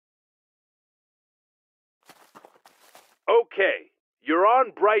Okay, you're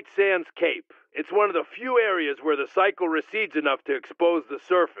on Bright Sands Cape. It's one of the few areas where the cycle recedes enough to expose the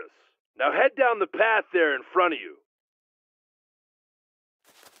surface. Now head down the path there in front of you.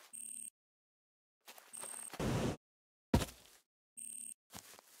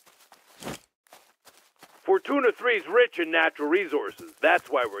 Fortuna 3's rich in natural resources. That's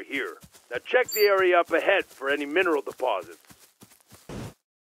why we're here. Now check the area up ahead for any mineral deposits.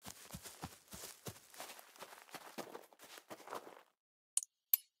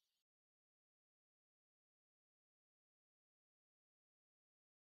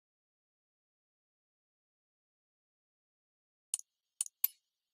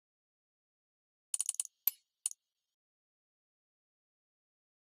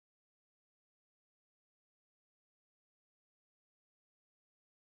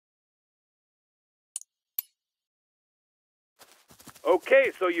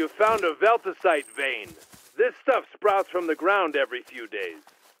 Okay, so you found a veltacite vein. This stuff sprouts from the ground every few days.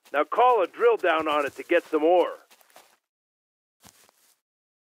 Now call a drill down on it to get some ore.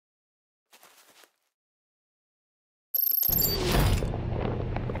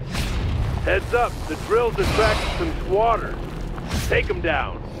 Heads up, the drill's attracting some squatters. Take them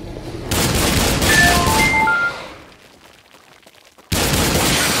down.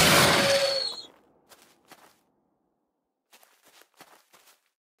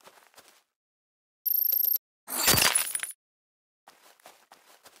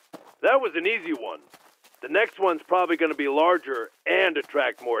 That was an easy one. The next one's probably going to be larger and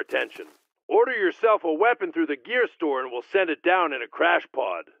attract more attention. Order yourself a weapon through the gear store and we'll send it down in a crash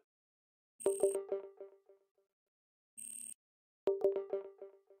pod.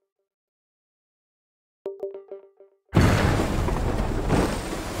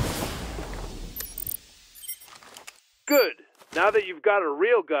 Good. Now that you've got a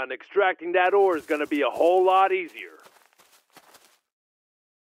real gun, extracting that ore is going to be a whole lot easier.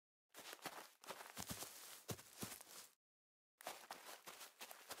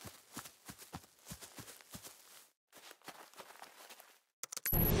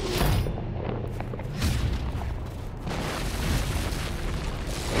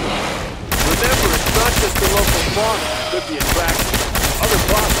 Could be attractive. Other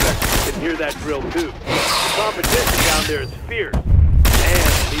prospectors can hear that drill too. The competition down there is fierce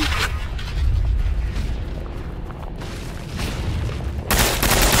and lethal.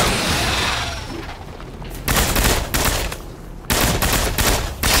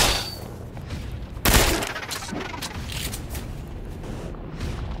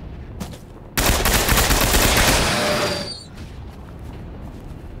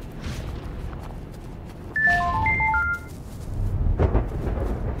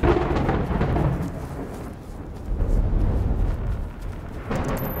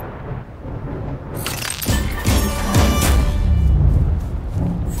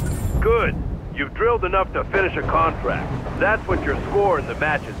 Drilled enough to finish a contract. That's what your score in the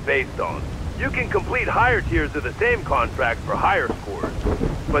match is based on. You can complete higher tiers of the same contract for higher scores,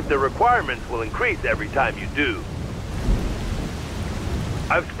 but the requirements will increase every time you do.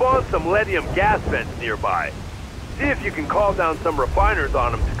 I've spawned some leadium gas vents nearby. See if you can call down some refiners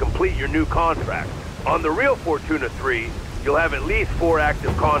on them to complete your new contract. On the real Fortuna 3, you'll have at least 4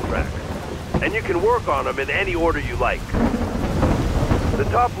 active contracts, and you can work on them in any order you like. The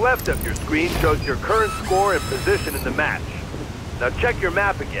top left of your screen shows your current score and position in the match. Now check your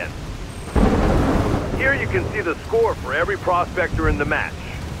map again. Here you can see the score for every prospector in the match.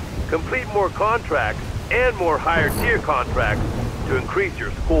 Complete more contracts and more higher tier contracts to increase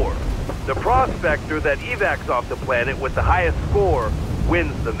your score. The prospector that evacs off the planet with the highest score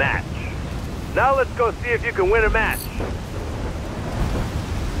wins the match. Now let's go see if you can win a match.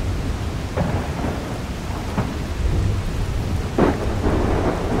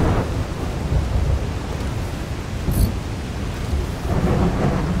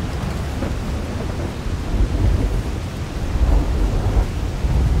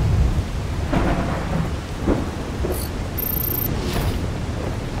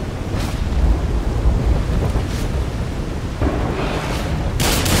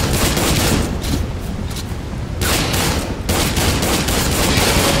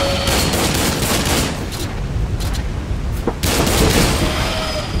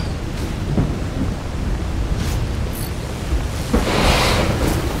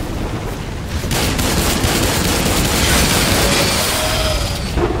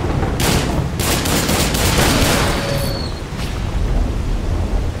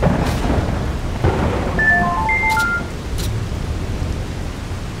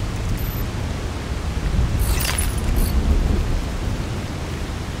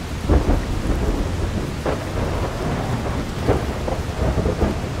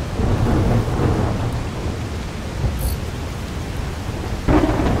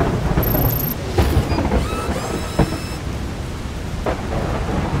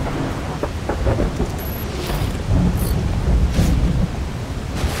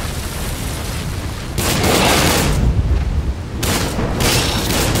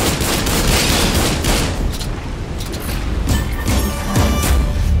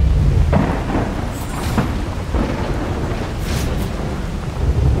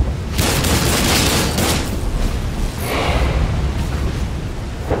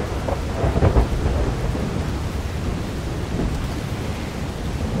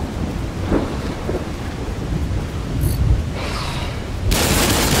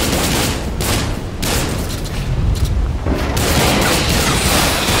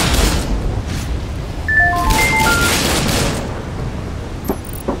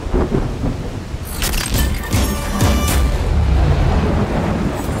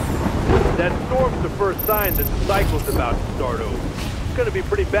 first sign that the cycle's about to start over. It's gonna be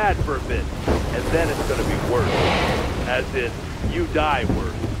pretty bad for a bit, and then it's gonna be worse. As in, you die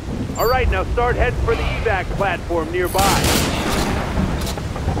worse. All right, now start heading for the evac platform nearby.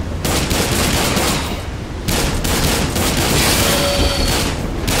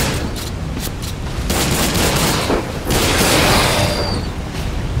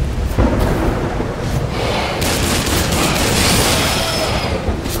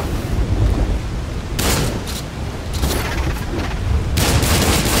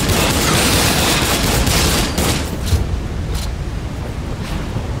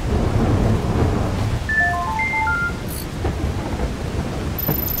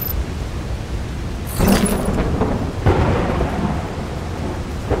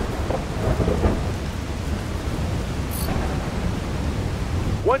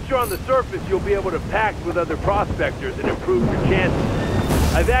 Once you're on the surface, you'll be able to pact with other prospectors and improve your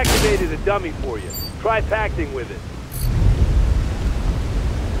chances. I've activated a dummy for you. Try pacting with it.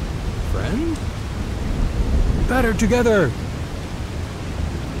 Friend? Better together!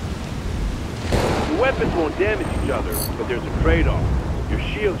 The weapons won't damage each other, but there's a trade-off. Your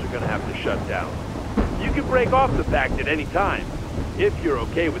shields are gonna have to shut down. You can break off the pact at any time, if you're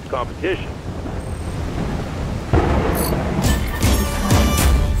okay with competition.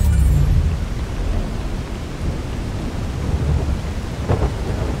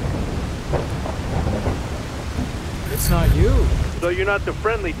 It's not you. So you're not the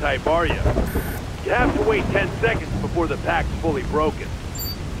friendly type, are you? You have to wait 10 seconds before the pact's fully broken.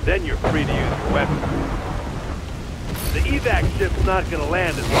 Then you're free to use your weapon. The evac ship's not gonna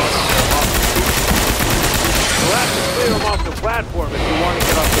land as long as they're off the beach. You'll have to clear them off the platform if you want to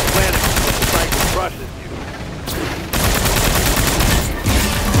get off the planet before the cycle crushes you.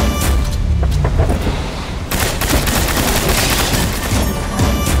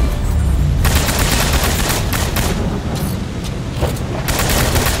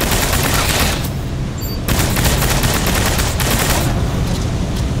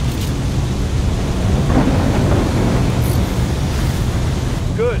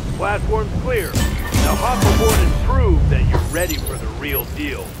 Good, platform's clear. Now hop aboard and prove that you're ready for the real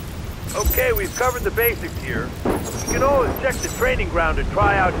deal. Okay, we've covered the basics here. You can always check the training ground to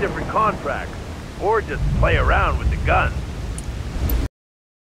try out different contracts, or just play around with the guns.